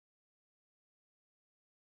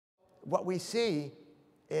what we see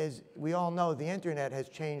is, we all know the internet has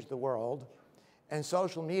changed the world, and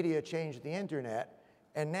social media changed the internet,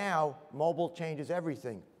 and now mobile changes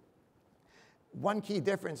everything. One key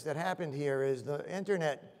difference that happened here is the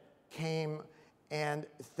internet came and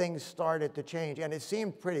things started to change, and it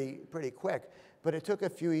seemed pretty quick, but it took a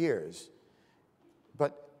few years.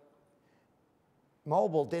 But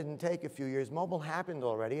mobile didn't take a few years. Mobile happened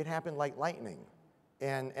already. It happened like lightning.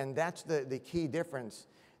 And that's the key difference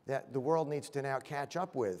that the world needs to now catch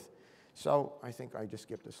up with. So I think I just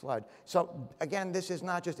skipped a slide. So again, this is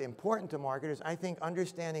not just important to marketers. I think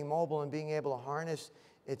understanding mobile and being able to harness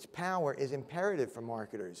its power is imperative for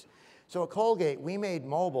marketers. So at Colgate, we made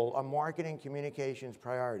mobile a marketing communications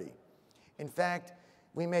priority. In fact,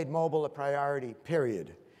 we made mobile a priority,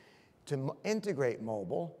 period. To integrate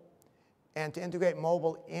mobile, and to integrate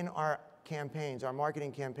mobile in our campaigns, our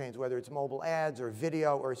marketing campaigns, whether it's mobile ads or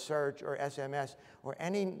video or search or SMS or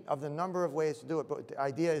any of the number of ways to do it. But the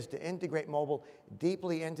idea is to integrate mobile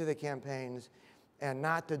deeply into the campaigns and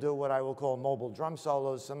not to do what I will call mobile drum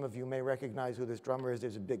solos. Some of you may recognize who this drummer is.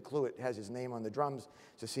 There's a big clue. It has his name on the drums.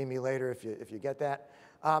 So see me later if you get that.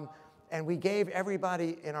 And we gave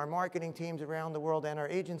everybody in our marketing teams around the world and our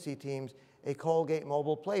agency teams a Colgate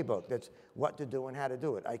mobile playbook. That's what to do and how to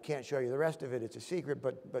do it. I can't show you the rest of it. It's a secret,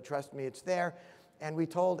 but trust me, it's there. And we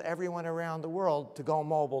told everyone around the world to go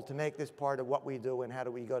mobile, to make this part of what we do and how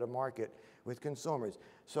do we go to market with consumers.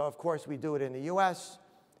 So of course we do it in the US,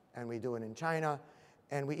 and we do it in China,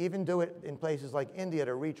 and we even do it in places like India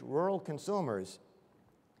to reach rural consumers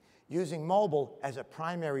using mobile as a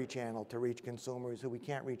primary channel to reach consumers who we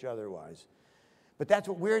can't reach otherwise. But that's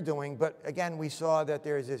what we're doing. But again, we saw that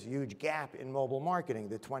there's this huge gap in mobile marketing,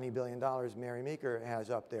 the $20 billion Mary Meeker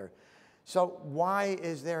has up there. So why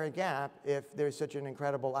is there a gap if there's such an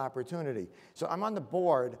incredible opportunity? So I'm on the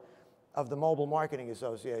board of the Mobile Marketing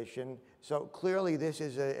Association. So clearly this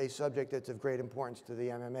is a subject that's of great importance to the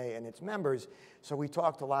MMA and its members. So we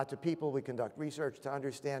talk to lots of people. We conduct research to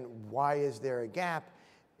understand why is there a gap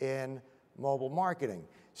in mobile marketing.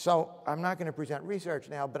 So I'm not going to present research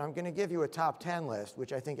now, but I'm going to give you a top 10 list,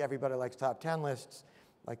 which I think everybody likes top 10 lists.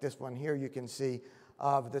 Like this one here, you can see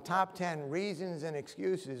of the top 10 reasons and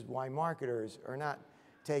excuses why marketers are not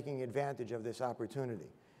taking advantage of this opportunity.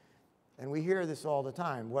 And we hear this all the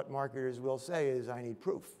time. What marketers will say is, I need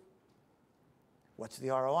proof. What's the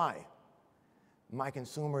ROI? My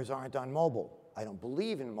consumers aren't on mobile. I don't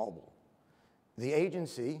believe in mobile. The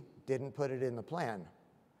agency didn't put it in the plan.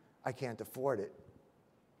 I can't afford it.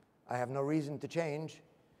 I have no reason to change.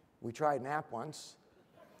 We tried an app once.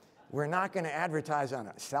 We're not going to advertise on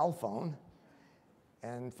a cell phone.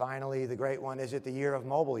 And finally, the great one, is it the year of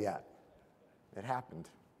mobile yet? It happened.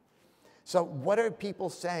 So what are people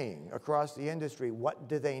saying across the industry? What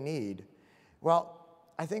do they need? Well,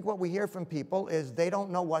 I think what we hear from people is they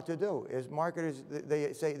don't know what to do. As marketers,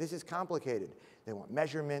 they say this is complicated. They want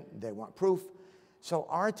measurement. They want proof. So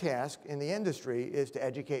our task in the industry is to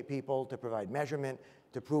educate people, to provide measurement,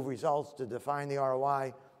 to prove results, to define the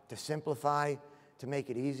ROI, to simplify, to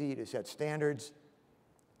make it easy, to set standards.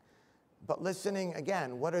 But listening,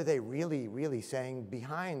 again, what are they really saying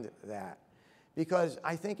behind that? Because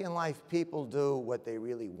I think in life people do what they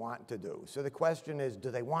really want to do. So the question is,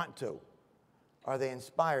 do they want to? Are they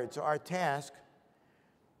inspired? So our task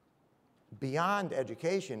beyond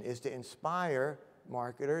education is to inspire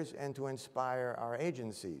marketers and to inspire our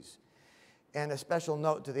agencies. And a special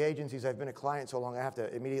note to the agencies, I've been a client so long I have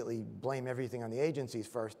to immediately blame everything on the agencies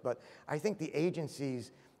first, but I think the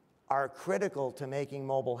agencies are critical to making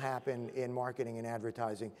mobile happen in marketing and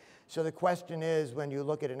advertising. So the question is, when you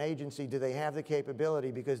look at an agency, do they have the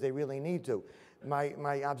capability because they really need to?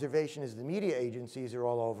 My observation is the media agencies are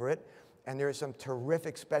all over it, and there are some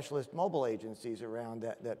terrific specialist mobile agencies around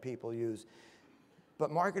that people use.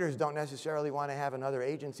 But marketers don't necessarily want to have another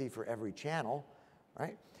agency for every channel,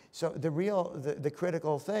 right? So the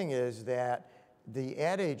critical thing is that the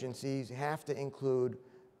ad agencies have to include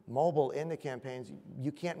mobile in the campaigns.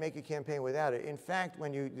 You can't make a campaign without it. In fact,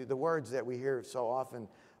 the words that we hear so often,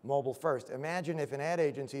 mobile first. Imagine if an ad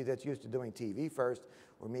agency that's used to doing TV first,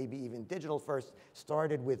 or maybe even digital first,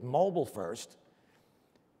 started with mobile first.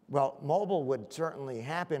 Well, mobile would certainly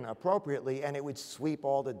happen appropriately, and it would sweep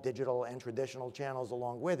all the digital and traditional channels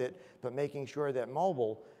along with it, but making sure that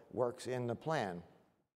mobile works in the plan.